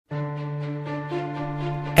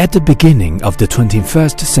At the beginning of the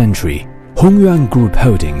 21st century, Hongyuan Group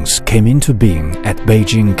Holdings came into being at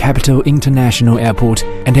Beijing Capital International Airport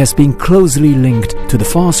and has been closely linked to the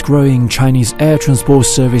fast-growing Chinese air transport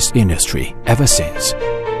service industry ever since.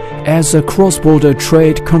 As a cross-border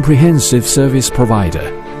trade comprehensive service provider,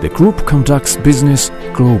 the group conducts business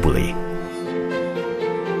globally.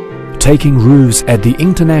 Taking routes at the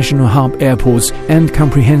international hub airports and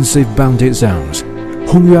comprehensive bounded zones,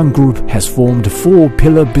 Hongyuan Group has formed 4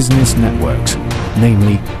 pillar business networks,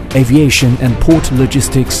 namely aviation and port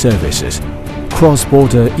logistics services,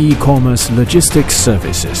 cross-border e-commerce logistics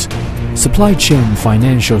services, supply chain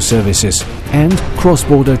financial services, and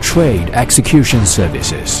cross-border trade execution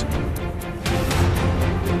services.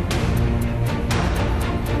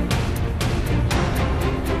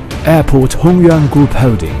 Airport Hongyuan Group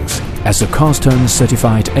Holdings, as a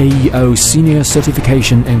customs-certified AEO senior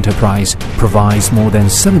certification enterprise, provides more than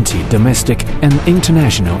 70 domestic and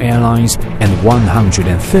international airlines and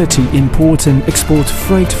 130 import and export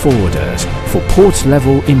freight forwarders for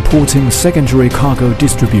port-level importing secondary cargo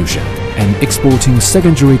distribution and exporting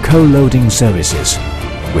secondary co-loading services,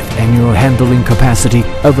 with annual handling capacity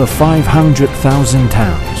over 500,000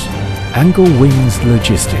 tons. Angle Wings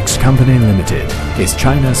Logistics Company Limited is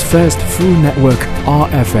China's first full-network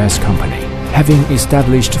RFS company, having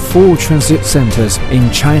established 4 transit centers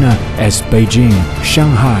in China as Beijing,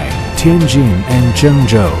 Shanghai, Tianjin and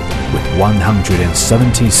Zhengzhou, with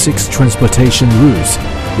 176 transportation routes,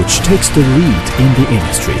 which takes the lead in the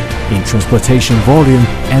industry in transportation volume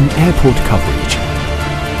and airport coverage.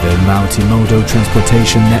 The multimodal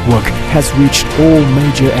transportation network has reached all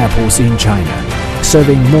major airports in China,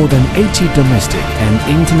 serving more than 80 domestic and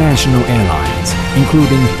international airlines,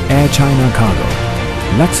 including Air China Cargo,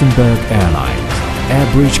 Luxembourg Airlines,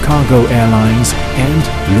 Airbridge Cargo Airlines, and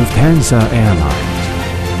Lufthansa Airlines.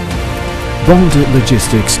 Bonded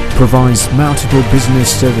Logistics provides multiple business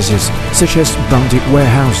services such as bonded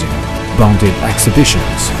warehousing, bonded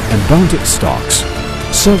exhibitions, and bonded stocks,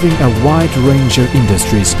 serving a wide range of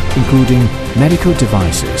industries including medical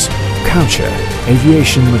devices, culture,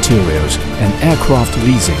 aviation materials and aircraft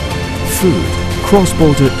leasing, food,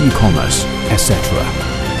 cross-border e-commerce, etc.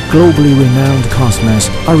 Globally renowned customers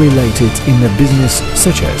are related in the business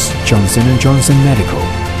such as Johnson & Johnson Medical,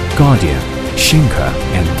 Guardian, Schenker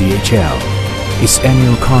and DHL. Its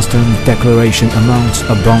annual custom declaration amount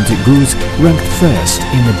of bonded goods ranked first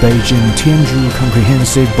in the Beijing-Tianzhu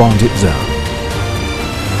Comprehensive Bonded Zone.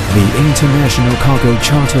 The international cargo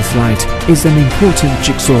charter flight is an important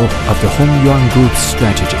jigsaw of the Hongyuan Group's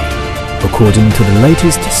strategy. According to the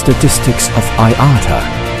latest statistics of IATA,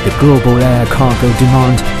 the global air cargo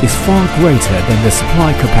demand is far greater than the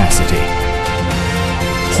supply capacity.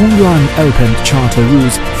 Hongyuan opened charter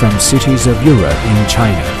routes from cities of Europe in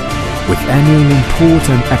China, with annual import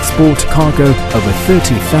and export cargo over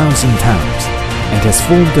 30,000 tons, and has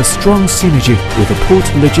formed a strong synergy with the port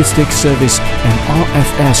logistics service and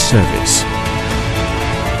RFS service.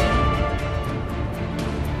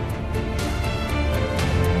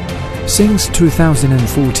 Since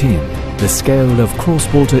 2014, the scale of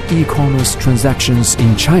cross-border e-commerce transactions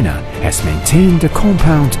in China has maintained a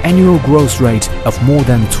compound annual growth rate of more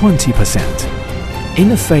than 20%. In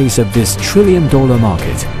the face of this trillion-dollar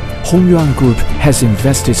market, Hongyuan Group has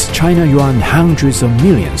invested China yuan hundreds of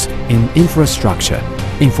millions in infrastructure,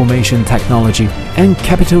 information technology, and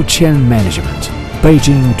capital chain management.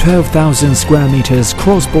 Beijing 12,000 square meters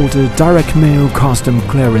cross-border direct mail custom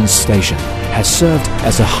clearance station has served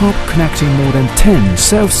as a hub connecting more than 10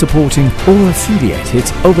 self-supporting or affiliated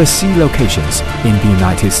overseas locations in the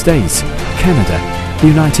United States, Canada, the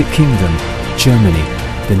United Kingdom, Germany,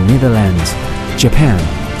 the Netherlands, Japan,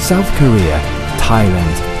 South Korea,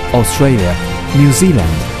 Thailand, Australia, New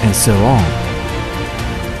Zealand, and so on.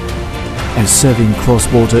 And serving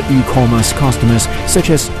cross-border e-commerce customers such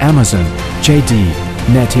as Amazon, JD,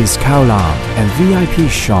 NetEase Kowloon, and VIP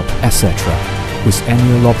Shop, etc., with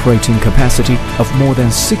annual operating capacity of more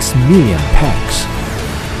than 6 million packs.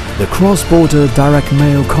 The cross-border direct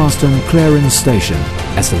mail custom clearance station,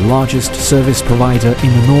 as the largest service provider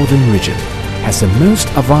in the northern region, has the most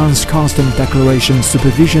advanced custom declaration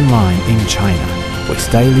supervision line in China,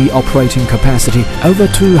 with daily operating capacity over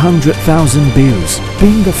 200,000 bills,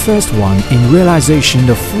 being the first one in realization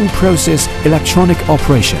of full process electronic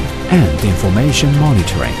operation and information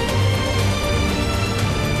monitoring.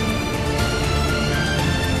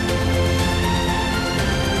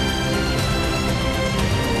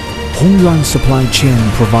 Hongyuan Supply Chain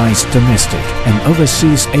provides domestic and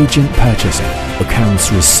overseas agent purchasing,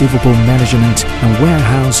 accounts receivable management and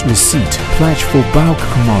warehouse receipt pledge for bulk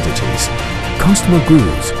commodities, customer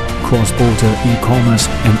goods, cross-border e-commerce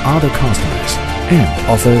and other customers, and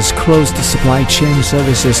offers closed supply chain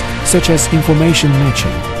services such as information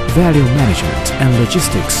matching, value management and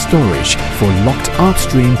logistics storage for locked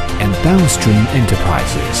upstream and downstream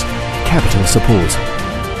enterprises. Capital support.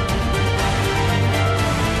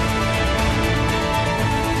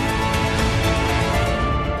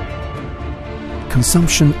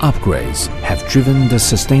 Consumption upgrades have driven the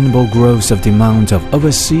sustainable growth of demand of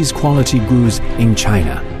overseas quality goods in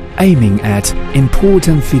China. Aiming at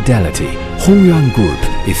important fidelity, Hongyuan Group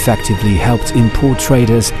effectively helped import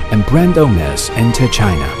traders and brand owners enter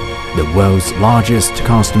China, the world's largest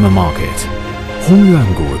customer market.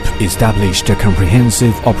 Hongyuan Group established a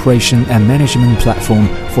comprehensive operation and management platform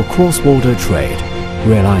for cross-border trade,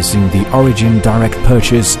 realizing the origin direct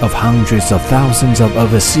purchase of hundreds of thousands of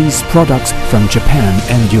overseas products from Japan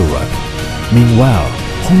and Europe. Meanwhile,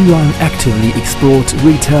 Hongyuan actively explored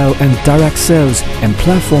retail and direct sales and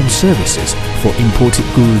platform services for imported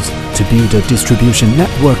goods to build a distribution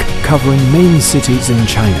network covering main cities in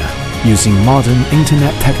China, using modern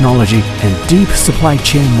internet technology and deep supply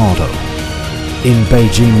chain model. In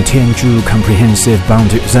Beijing-Tianzhu Comprehensive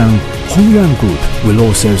Bounded Zone, Hongyuan Group will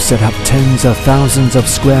also set up tens of thousands of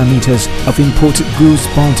square meters of imported goods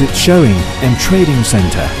bonded showing and trading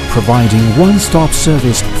center, providing one-stop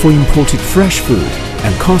service for imported fresh food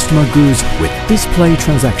and customer goods with display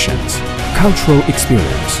transactions, cultural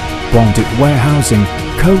experience, bonded warehousing,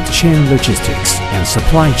 cold chain logistics, and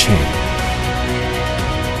supply chain.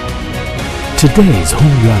 Today's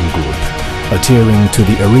Hongyuan Group, adhering to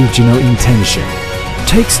the original intention,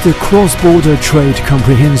 takes the cross-border trade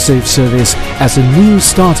comprehensive service as a new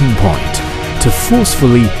starting point to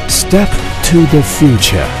forcefully step to the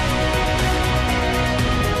future.